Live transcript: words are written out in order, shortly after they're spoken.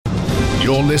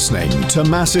You're listening to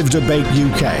Massive Debate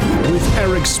UK with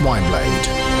Eric Swineblade.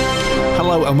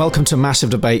 Hello and welcome to Massive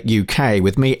Debate UK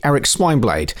with me, Eric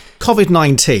Swineblade.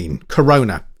 COVID-19,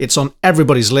 Corona, it's on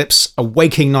everybody's lips, a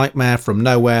waking nightmare from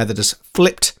nowhere that has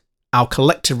flipped our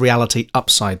collective reality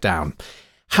upside down.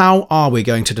 How are we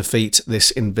going to defeat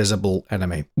this invisible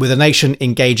enemy? With a nation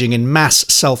engaging in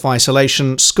mass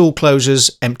self-isolation, school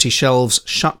closures, empty shelves,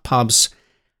 shut pubs,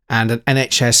 and an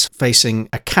NHS facing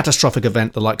a catastrophic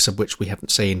event the likes of which we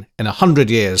haven't seen in 100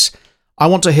 years. I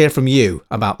want to hear from you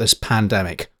about this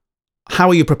pandemic. How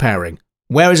are you preparing?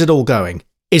 Where is it all going?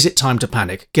 Is it time to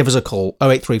panic? Give us a call,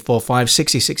 08345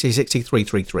 60 60 60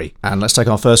 333. And let's take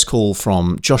our first call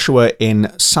from Joshua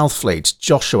in Southfleet.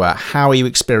 Joshua, how are you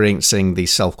experiencing the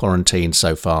self-quarantine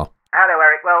so far? Hello,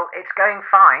 Eric. Well, it's going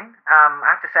fine. I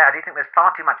have to say, I do think there's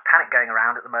far too much panic going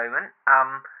around at the moment.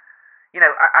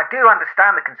 I do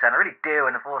understand the concern, I really do,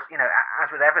 and of course,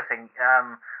 as with everything,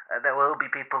 there will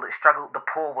be people that struggle. The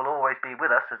poor will always be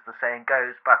with us, as the saying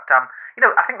goes. But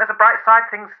I think there's a bright side.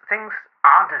 Things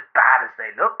aren't as bad as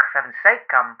they look. For heaven's sake,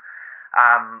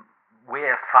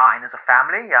 we're fine as a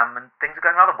family, and things are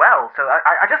going rather well. So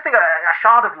I just think a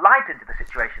shard of light into the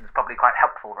situation is probably quite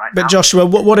helpful right now. But Joshua,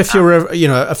 what if you're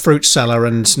a fruit seller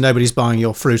and nobody's buying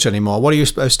your fruit anymore? What are you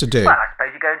supposed to do? Well, I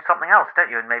suppose you go into something else, don't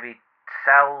you, and maybe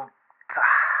sell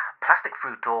plastic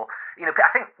fruit, or I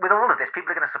think with all of this,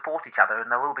 people are going to support each other, and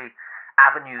there will be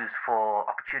avenues for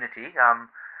opportunity. And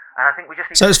I think we just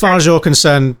need So, as far as you're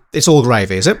concerned, it's all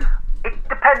gravy, is it?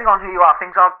 Depending on who you are,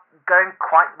 things are going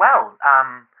quite well.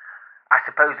 I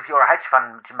suppose if you're a hedge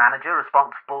fund manager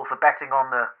responsible for betting on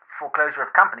the foreclosure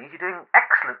of companies, you're doing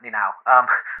excellently now.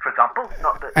 For example,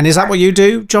 And is that what you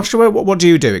do, Joshua? What do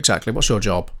you do exactly? What's your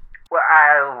job? Well,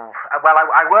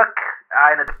 I work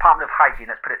in a department of hygiene.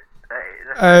 Let's put it.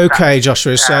 Okay,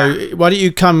 Joshua, so why don't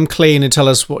you come clean and tell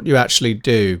us what you actually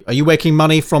do? Are you making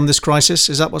money from this crisis?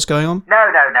 Is that what's going on? No,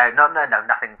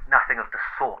 nothing of the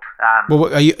sort.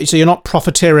 So you're not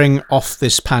profiteering off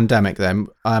this pandemic then?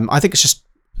 I think it's just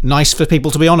nice for people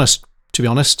to be honest. To be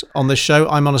honest, on this show,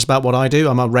 I'm honest about what I do.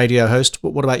 I'm a radio host.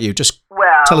 What about you? Just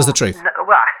tell us the truth.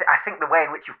 I think the way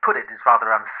in which you've put it is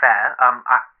rather unfair.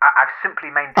 I've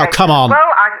simply maintained... Oh, come on. Well,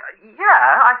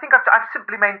 I think I've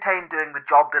simply maintained doing the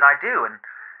job that I do, and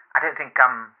I don't think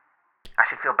I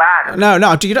should feel bad. No,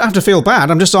 you don't have to feel bad.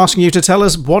 I'm just asking you to tell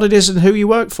us what it is and who you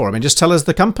work for. I mean, just tell us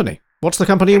the company. What's the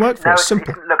company you work for? It's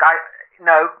simple.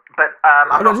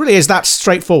 I'm not really is that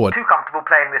straightforward. Too comfortable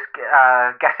playing this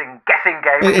guessing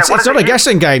game. It's not a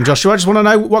guessing game, Joshua. I just want to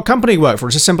know what company you work for.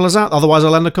 It's as simple as that. Otherwise,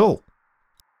 I'll end the call.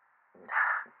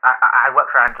 I work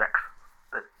for Andrex,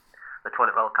 the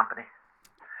toilet roll company.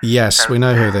 Yes, so, we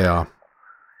know who they are.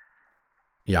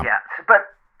 Yeah. Yeah, but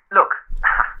look,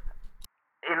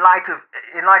 in light of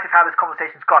how this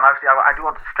conversation's gone, obviously, I do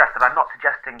want to stress that I'm not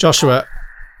suggesting. Joshua,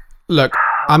 look,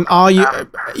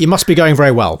 you must be going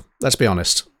very well. Let's be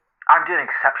honest. I'm doing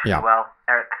exceptionally well,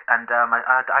 Eric, and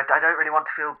I don't really want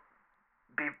to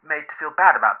be made to feel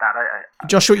bad about that.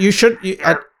 Joshua, you should.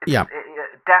 Death,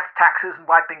 taxes, and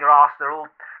wiping your arse, they're all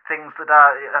things that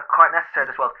are quite necessary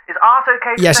as well. Is arse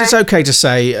okay to say? Yes, it's okay to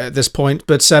say at this point,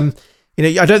 but I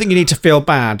don't think you need to feel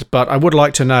bad, but I would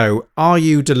like to know, are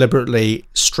you deliberately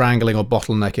strangling or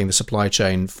bottlenecking the supply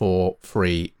chain for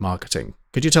free marketing?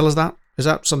 Could you tell us that? Is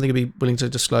that something you'd be willing to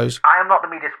disclose? I am not the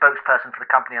media spokesperson for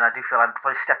the company, and I do feel I'm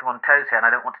probably stepping on toes here, and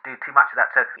I don't want to do too much of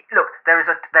that. So, look,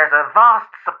 there's a vast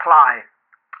supply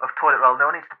of toilet roll. No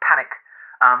one needs to panic.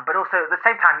 But also, at the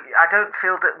same time, I don't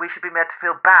feel that we should be made to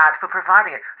feel bad for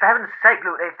providing it. For heaven's sake,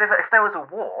 look, if there was a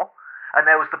war, and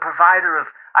there was the provider of,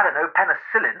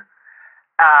 penicillin,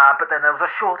 but then there was a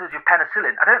shortage of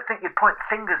penicillin, I don't think you'd point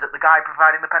fingers at the guy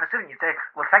providing the penicillin. You'd say,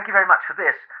 well, thank you very much for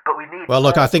this, but we need more.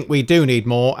 Look, I think we do need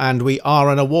more, and we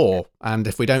are in a war. And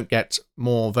if we don't get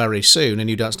more very soon,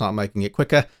 and you don't start making it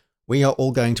quicker, we are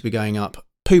all going to be going up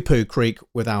poo-poo creek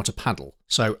without a paddle.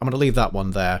 So I'm going to leave that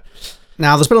one there.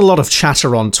 Now, there's been a lot of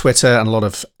chatter on Twitter and a lot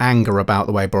of anger about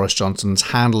the way Boris Johnson's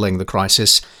handling the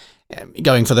crisis,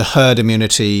 going for the herd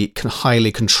immunity,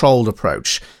 highly controlled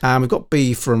approach. We've got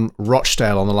B from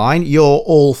Rochdale on the line. You're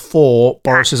all for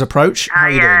Boris's approach. How are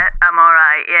you doing? I'm all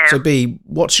right, yeah. So B,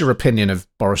 what's your opinion of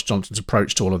Boris Johnson's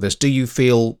approach to all of this? Do you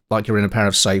feel like you're in a pair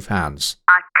of safe hands?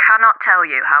 I cannot tell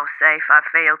you how safe I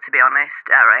feel, to be honest,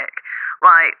 Eric.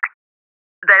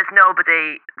 There's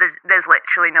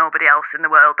literally nobody else in the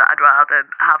world that I'd rather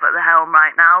have at the helm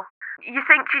right now. You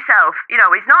think to yourself, he's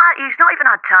not even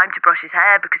had time to brush his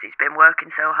hair because he's been working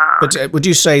so hard. But would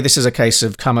you say this is a case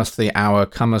of cometh the hour,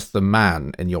 cometh the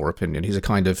man, in your opinion? He's a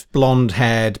kind of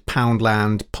blonde-haired,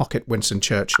 Poundland, pocket Winston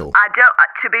Churchill. I don't.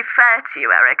 to be fair to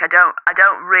you, Eric, I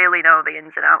don't really know the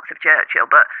ins and outs of Churchill,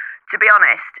 but to be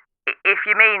honest, if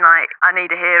you mean like I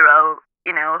need a hero,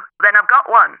 then I've got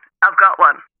one.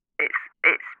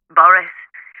 It's Boris,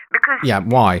 because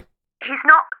why? he's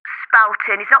not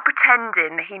spouting, he's not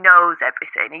pretending he knows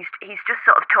everything. He's just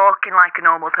sort of talking like a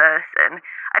normal person,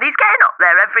 and he's getting up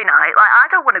there every night. Like I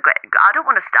don't want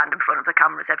to stand in front of the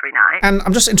cameras every night. And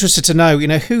I'm just interested to know,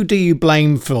 who do you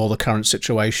blame for the current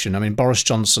situation? I mean, Boris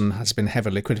Johnson has been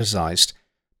heavily criticised,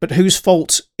 but whose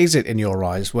fault is it in your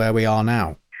eyes where we are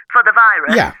now? For the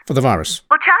virus? Yeah, for the virus.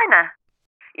 Well, China.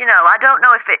 I don't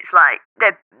know if it's like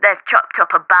they've chopped up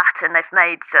a bat and they've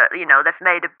made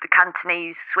the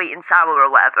Cantonese sweet and sour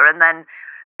or whatever, and then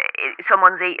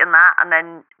someone's eaten that, and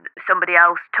then somebody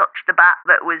else touched the bat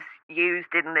that was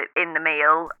used in the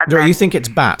meal. And You think it's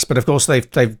bats, but of course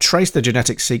they've traced the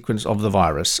genetic sequence of the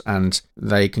virus, and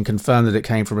they can confirm that it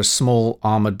came from a small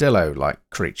armadillo-like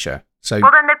creature. So,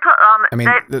 well, then they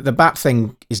put the bat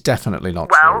thing is definitely not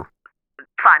true.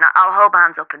 Fine, I'll hold my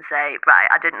hands up and say, right,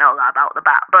 I didn't know that about the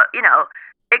bat. But,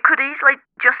 it could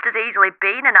just as easily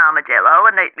been an armadillo,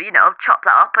 and they, chopped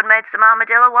that up and made some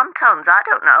armadillo wontons. I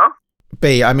don't know.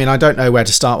 B, I mean, I don't know where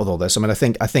to start with all this. I mean,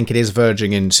 I think it is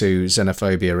verging into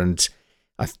xenophobia, and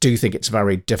I do think it's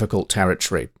very difficult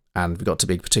territory, and we've got to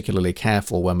be particularly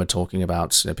careful when we're talking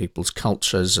about people's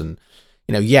cultures. And,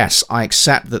 yes, I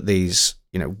accept that these,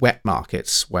 wet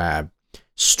markets where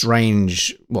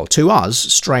strange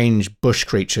bush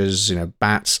creatures,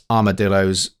 bats,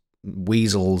 armadillos,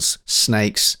 weasels,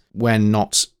 snakes, when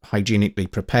not hygienically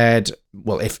prepared,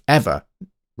 well, if ever,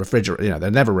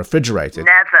 they're never refrigerated.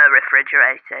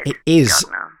 It is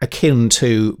akin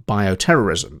to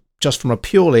bioterrorism. Just from a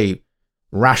purely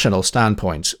rational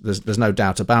standpoint, there's no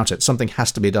doubt about it. Something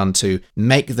has to be done to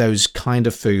make those kind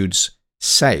of foods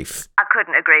safe. I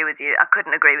couldn't agree with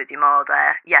you more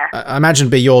there. Yeah. I imagine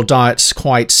your diet's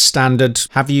quite standard.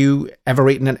 Have you ever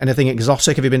eaten anything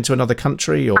exotic? Have you been to another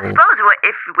country? Or? I suppose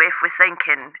if we're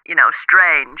thinking,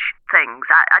 strange things,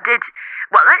 I did.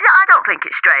 Well, I don't think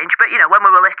it's strange, but when we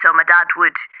were little, my dad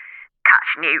would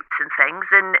catch newts and things,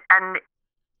 and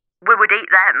we would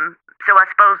eat them. So I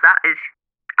suppose that is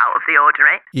out of the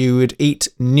ordinary. You would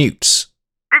eat newts.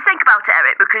 Just think about it,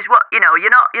 Eric, because you're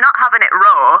not having it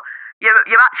raw. You're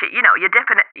actually, you dip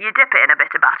it in a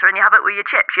bit of batter and you have it with your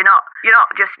chips. You're not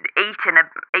just eating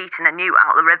a newt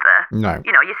out of the river. No.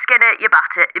 You skin it, you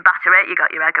batter it, you got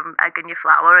your egg and your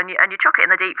flour, and you chuck it in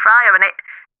the deep fryer, and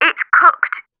it's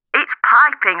cooked. It's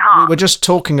piping hot. We're just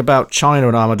talking about China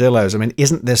and armadillos. I mean,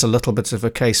 isn't this a little bit of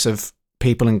a case of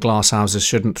people in glass houses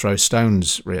shouldn't throw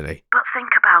stones, really? But think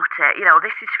about it.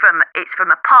 It's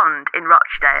from a pond in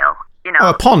Rochdale.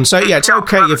 A pond. So yeah, it's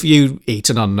okay if you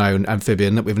eat an unknown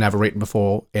amphibian that we've never eaten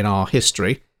before in our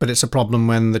history, but it's a problem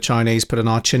when the Chinese put an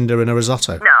archinda in a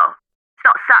risotto. No, it's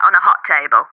not sat on a hot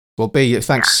table. Well, B,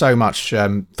 thanks so much.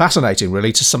 Fascinating,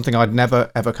 really, to something I'd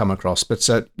never ever come across. But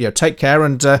take care,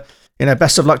 and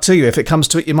best of luck to you. If it comes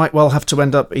to it, you might well have to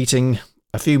end up eating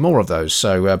a few more of those.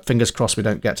 So fingers crossed we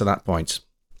don't get to that point.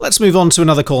 Let's move on to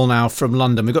another call now from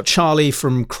London. We've got Charlie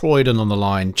from Croydon on the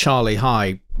line. Charlie,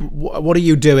 hi. What are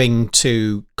you doing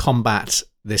to combat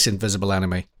this invisible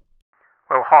enemy?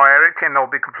 Well, hi, Eric, and I'll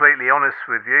be completely honest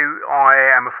with you. I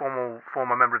am a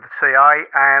former member of the TA,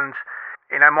 and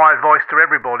my advice to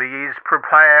everybody is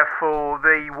prepare for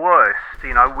the worst.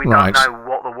 We Right. don't know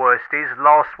what the worst is.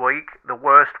 Last week, the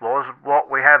worst was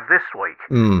what we have this week.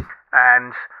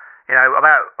 And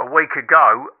about a week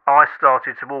ago, I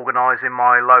started to organise in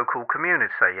my local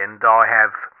community, and I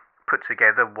have put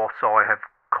together what I have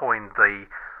coined the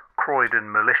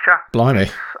Croydon Militia.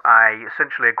 Blimey. It's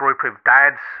essentially a group of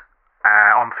dads.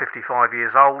 I'm 55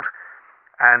 years old,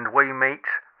 and we meet,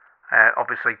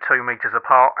 obviously 2 metres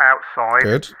apart outside.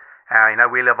 Good.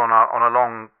 We live on a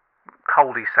long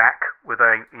cul-de-sac with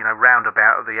a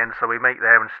roundabout at the end, so we meet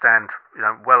there and stand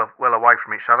well away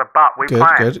from each other. But we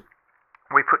plan. Good.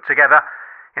 We put together,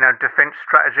 defence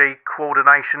strategy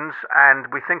coordinations,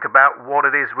 and we think about what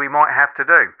it is we might have to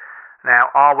do. Now,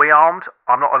 are we armed?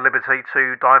 I'm not at liberty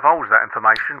to divulge that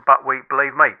information, but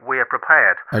believe me, we are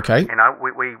prepared. Okay.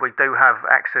 We do have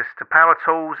access to power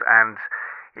tools and,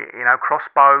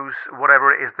 crossbows,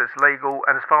 whatever it is that's legal.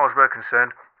 And as far as we're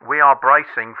concerned, we are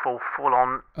bracing for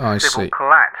full-on civil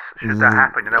collapse should that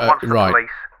happen. Once the police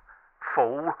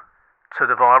fall to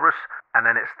the virus, and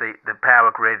then it's the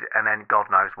power grid, and then God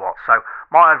knows what. So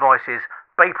my advice is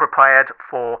be prepared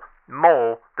for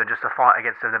more than just a fight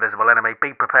against an invisible enemy.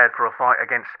 Be prepared for a fight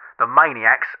against the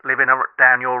maniacs living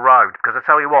down your road. Because I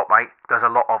tell you what, mate, there's a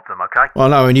lot of them, okay? Well,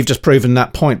 no, and you've just proven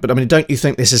that point. But, I mean, don't you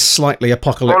think this is slightly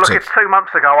apocalyptic? Well, look, if 2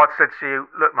 months ago I'd said to you,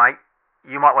 look, mate,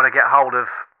 you might want to get hold of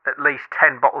at least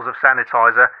 10 bottles of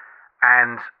sanitizer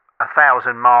and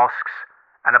 1,000 masks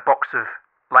and a box of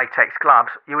latex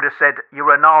gloves, you would have said you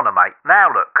were a nana, mate. Now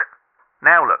look.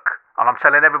 And I'm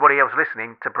telling everybody else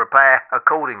listening to prepare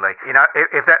accordingly. You know,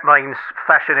 if that means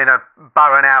fashioning a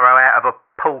bow and arrow out of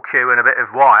a pool cue and a bit of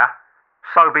wire,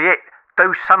 so be it.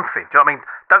 Do something. Do you know what I mean?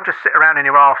 Don't just sit around in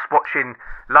your arse watching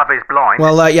Love is Blind.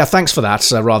 Well, yeah, thanks for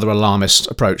that rather alarmist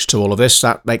approach to all of this.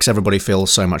 That makes everybody feel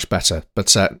so much better.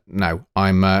 But no,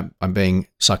 I'm being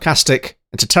sarcastic.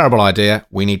 It's a terrible idea.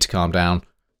 We need to calm down.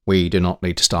 We do not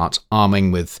need to start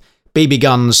arming with BB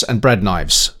guns and bread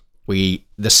knives.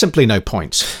 There's simply no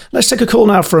point. Let's take a call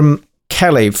now from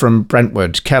Kelly from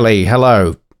Brentwood. Kelly,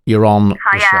 hello. You're on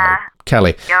the show.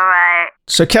 Kelly. You're right.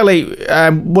 So, Kelly,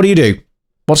 what do you do?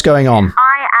 What's going on?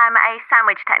 I am a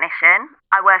sandwich technician.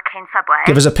 I work in Subway.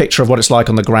 Give us a picture of what it's like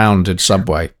on the ground in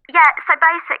Subway. Yeah, so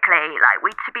basically,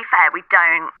 to be fair, we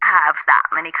don't have that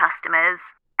many customers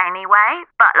anyway,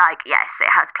 but yes, it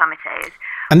has plummeted.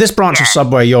 And this branch of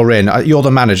Subway you're in, you're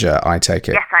the manager, I take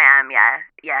it? Yes, I am,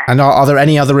 yeah. And are there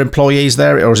any other employees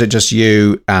there, or is it just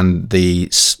you and the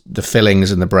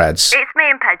fillings and the breads? It's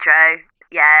me and Pedro,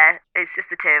 yeah. It's just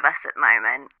the two of us at the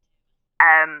moment.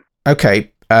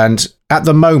 Okay, and at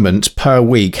the moment, per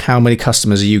week, how many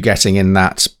customers are you getting in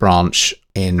that branch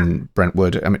in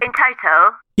Brentwood? I mean, in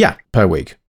total? Yeah, per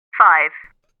week. 5.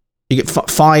 You get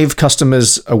 5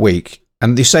 customers a week,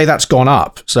 and you say that's gone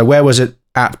up. So where was it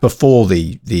at before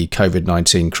the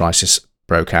COVID-19 crisis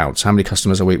broke out? How many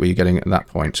customers a week were you getting at that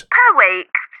point? Per week,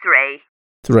 3.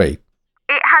 3.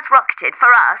 It has rocketed. For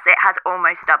us, it has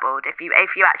almost doubled if you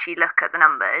actually look at the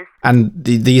numbers. And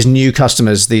these new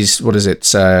customers,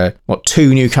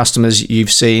 2 new customers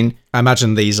you've seen? I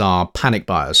imagine these are panic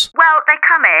buyers. Well, they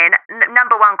come in.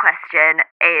 Number one question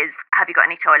is, have you got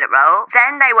any toilet roll?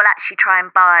 Then they will actually try and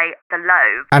buy the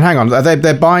loaves. And hang on,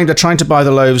 they're trying to buy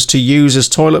the loaves to use as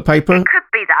toilet paper? It could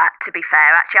be that, to be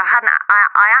fair. Actually,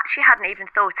 I actually hadn't even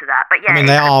thought of that. But yeah, I mean,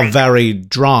 they are very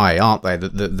dry, aren't they?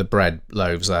 The bread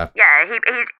loaves there. Yeah,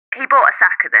 he bought a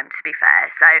sack of them, to be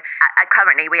fair. So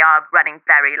currently we are running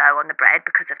very low on the bread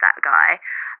because of that guy.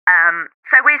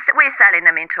 So we're selling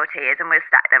them in tortillas and we'll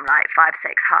stack them 5,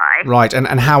 6 high. Right, and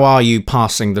how are you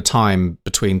passing the time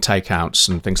between takeouts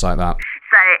and things like that?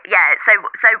 So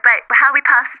how we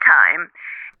pass the time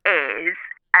is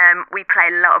we play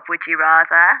a lot of Would You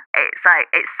Rather.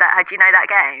 Do you know that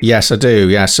game? Yes, I do.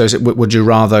 Yes. So is it Would You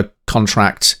Rather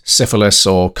contract syphilis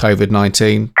or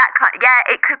COVID-19?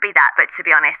 Yeah, it could be that, but to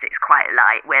be honest, it's quite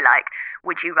light. We're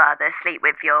would you rather sleep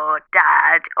with your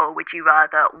dad or would you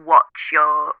rather watch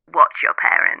your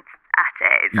parents at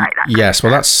it? It's like that. Yes,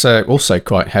 well, that's also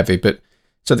quite heavy, but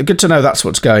so good to know that's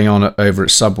what's going on over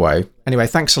at Subway. Anyway,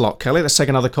 thanks a lot, Kelly. Let's take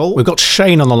another call. We've got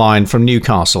Shane on the line from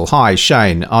Newcastle. Hi,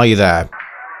 Shane. Are you there?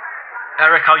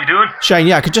 Eric, how you doing? Shane,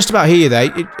 yeah, I could just about hear you there.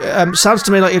 It sounds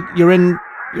to me like you're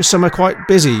somewhere quite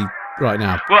busy right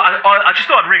now. Well, I just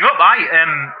thought I'd ring up.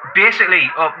 Basically,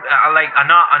 I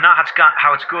know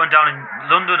how it's going down in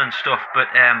London and stuff, but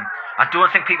I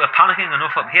don't think people are panicking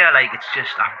enough up here. It's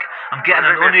just I'm getting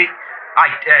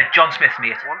John Smith,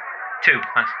 mate. 2,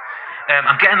 thanks.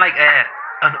 I'm getting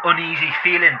an uneasy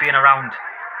feeling being around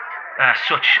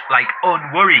such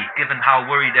unworry, given how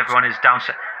worried everyone is down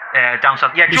south.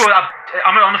 Yeah, Joe,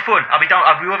 I'm on the phone. I'll be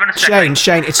over in a second.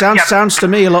 Shane, it sounds to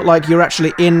me a lot like you're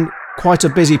actually in quite a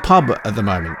busy pub at the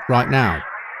moment, right now.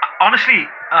 Honestly,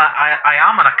 I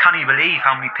am, and I can't even believe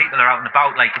how many people are out and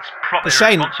about. It's properly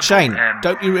responsible. Shane,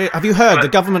 have you heard the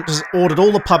government has ordered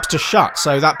all the pubs to shut,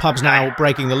 so that pub's now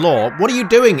breaking the law. What are you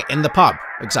doing in the pub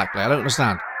exactly? I don't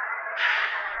understand.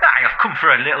 I've come for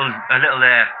a little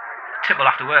tipple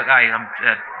after work. I'm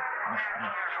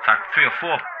 3 or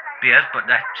 4 beers, but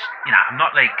that's I'm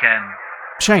not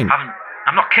Shane.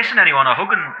 I'm not kissing anyone or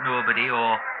hugging nobody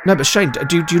or. No, but Shane,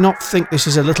 do you not think this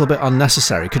is a little bit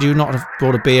unnecessary? Could you not have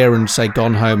bought a beer and, say,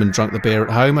 gone home and drunk the beer at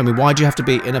home? I mean, why do you have to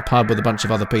be in a pub with a bunch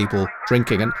of other people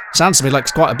drinking? And it sounds to me like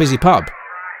it's quite a busy pub.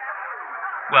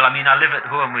 Well, I mean, I live at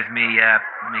home with me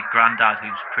granddad,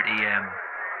 who's pretty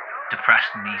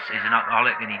depressed, and he's an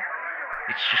alcoholic, and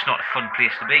it's just not a fun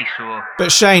place to be. So.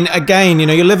 But Shane, again,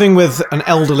 you're living with an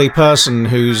elderly person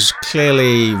who's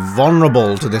clearly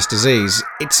vulnerable to this disease.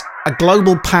 It's a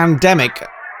global pandemic,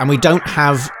 and we don't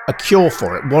have a cure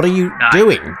for it. What are you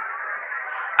doing?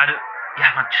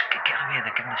 Yeah, man, just get away.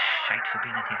 They're giving us shite for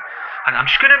being in here. I'm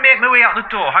just going to make my way out the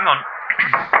door. Hang on.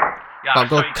 Yeah,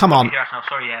 sorry, come on.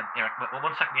 Sorry, Eric.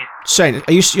 1 second, mate. Shane,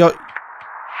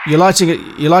 you're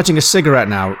lighting a cigarette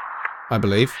now, I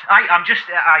believe.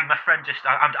 My friend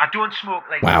I don't smoke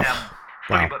wow.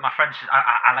 But my friend says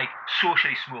I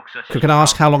socially smoke. So can I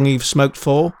ask how long you've smoked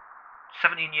for?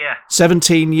 17 years.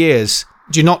 17 years.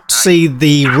 Do you not see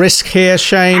the risk here,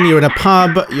 Shane? You're in a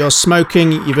pub, you're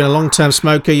smoking, you've been a long-term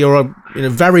smoker, you're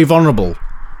very vulnerable.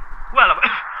 Well,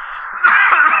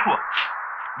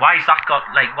 why has that got,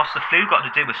 what's the flu got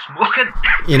to do with smoking?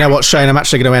 You know what, Shane, I'm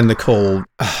actually going to end the call.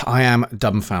 I am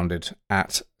dumbfounded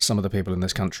at some of the people in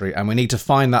this country, and we need to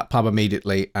find that pub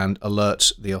immediately and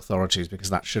alert the authorities, because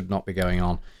that should not be going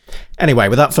on. Anyway,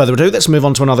 without further ado, let's move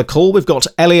on to another call. We've got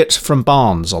Elliot from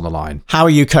Barnes on the line. How are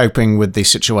you coping with the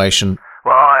situation?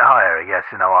 Well, hi, Eric. Yes,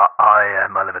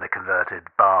 I live in a converted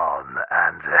barn,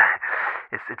 and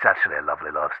it's actually a lovely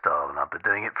lifestyle, and I've been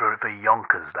doing it for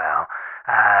yonkers now.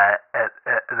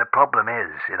 The problem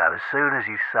is, as soon as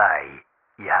you say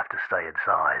you have to stay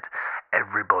inside,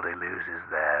 everybody loses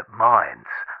their minds,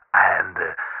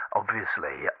 and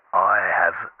obviously I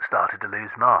have started to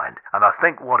lose mine. And I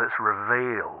think what it's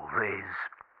revealed is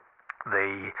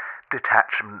the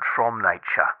detachment from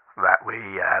nature that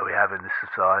we have in this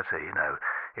society.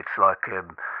 It's like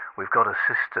we've got a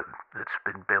system that's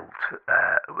been built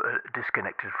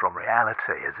disconnected from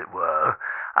reality, as it were,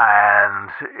 and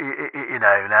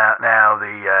now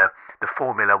the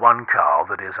Formula One car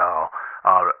that is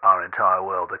our entire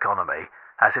world economy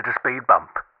has hit a speed bump,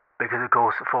 because of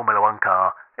course the Formula One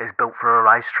car is built for a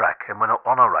racetrack, and we're not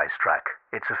on a racetrack.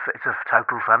 It's a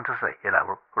total fantasy.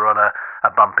 We're on a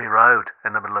bumpy road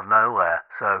in the middle of nowhere.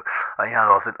 So I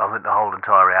think the whole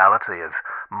entire reality of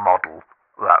model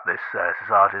that this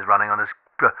society is running on is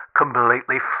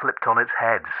completely flipped on its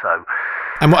head. So.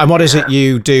 And what is it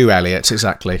you do, Elliot,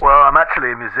 exactly? Well, I'm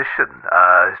actually a musician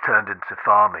who's turned into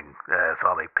farming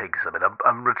pigs. I mean,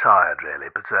 I'm retired really,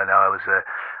 but I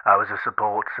was a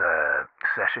support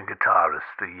session guitarist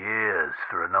for years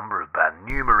for a number of bands,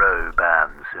 numero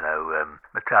bands.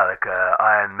 Metallica,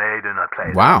 Iron Maiden. I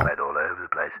played all over the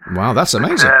place. Wow, that's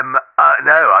amazing.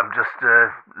 No, I'm just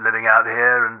living out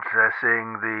here and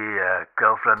seeing the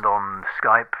girlfriend on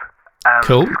Skype.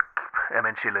 Cool. I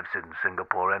mean, she lives in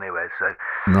Singapore anyway, so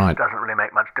right. It doesn't really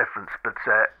make much difference. But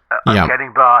I'm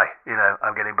getting by.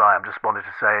 I'm getting by. I'm just wanted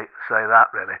to say that,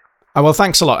 really. Oh, well,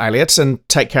 thanks a lot, Elliot, and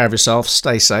take care of yourself.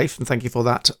 Stay safe, and thank you for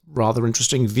that rather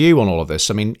interesting view on all of this.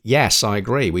 I mean, yes, I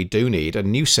agree. We do need a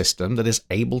new system that is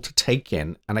able to take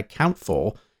in and account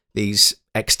for these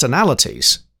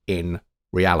externalities in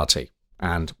reality.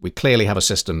 And we clearly have a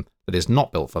system that is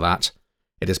not built for that.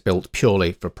 It is built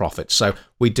purely for profit. So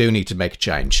we do need to make a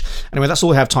change. Anyway, that's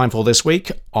all we have time for this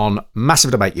week on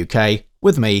Massive Debate UK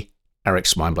with me, Eric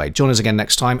Swineblade. Join us again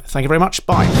next time. Thank you very much.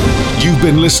 Bye. You've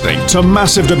been listening to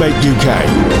Massive Debate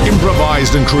UK,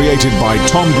 improvised and created by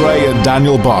Tom Gray and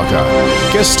Daniel Barker,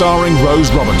 guest starring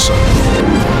Rose Robinson.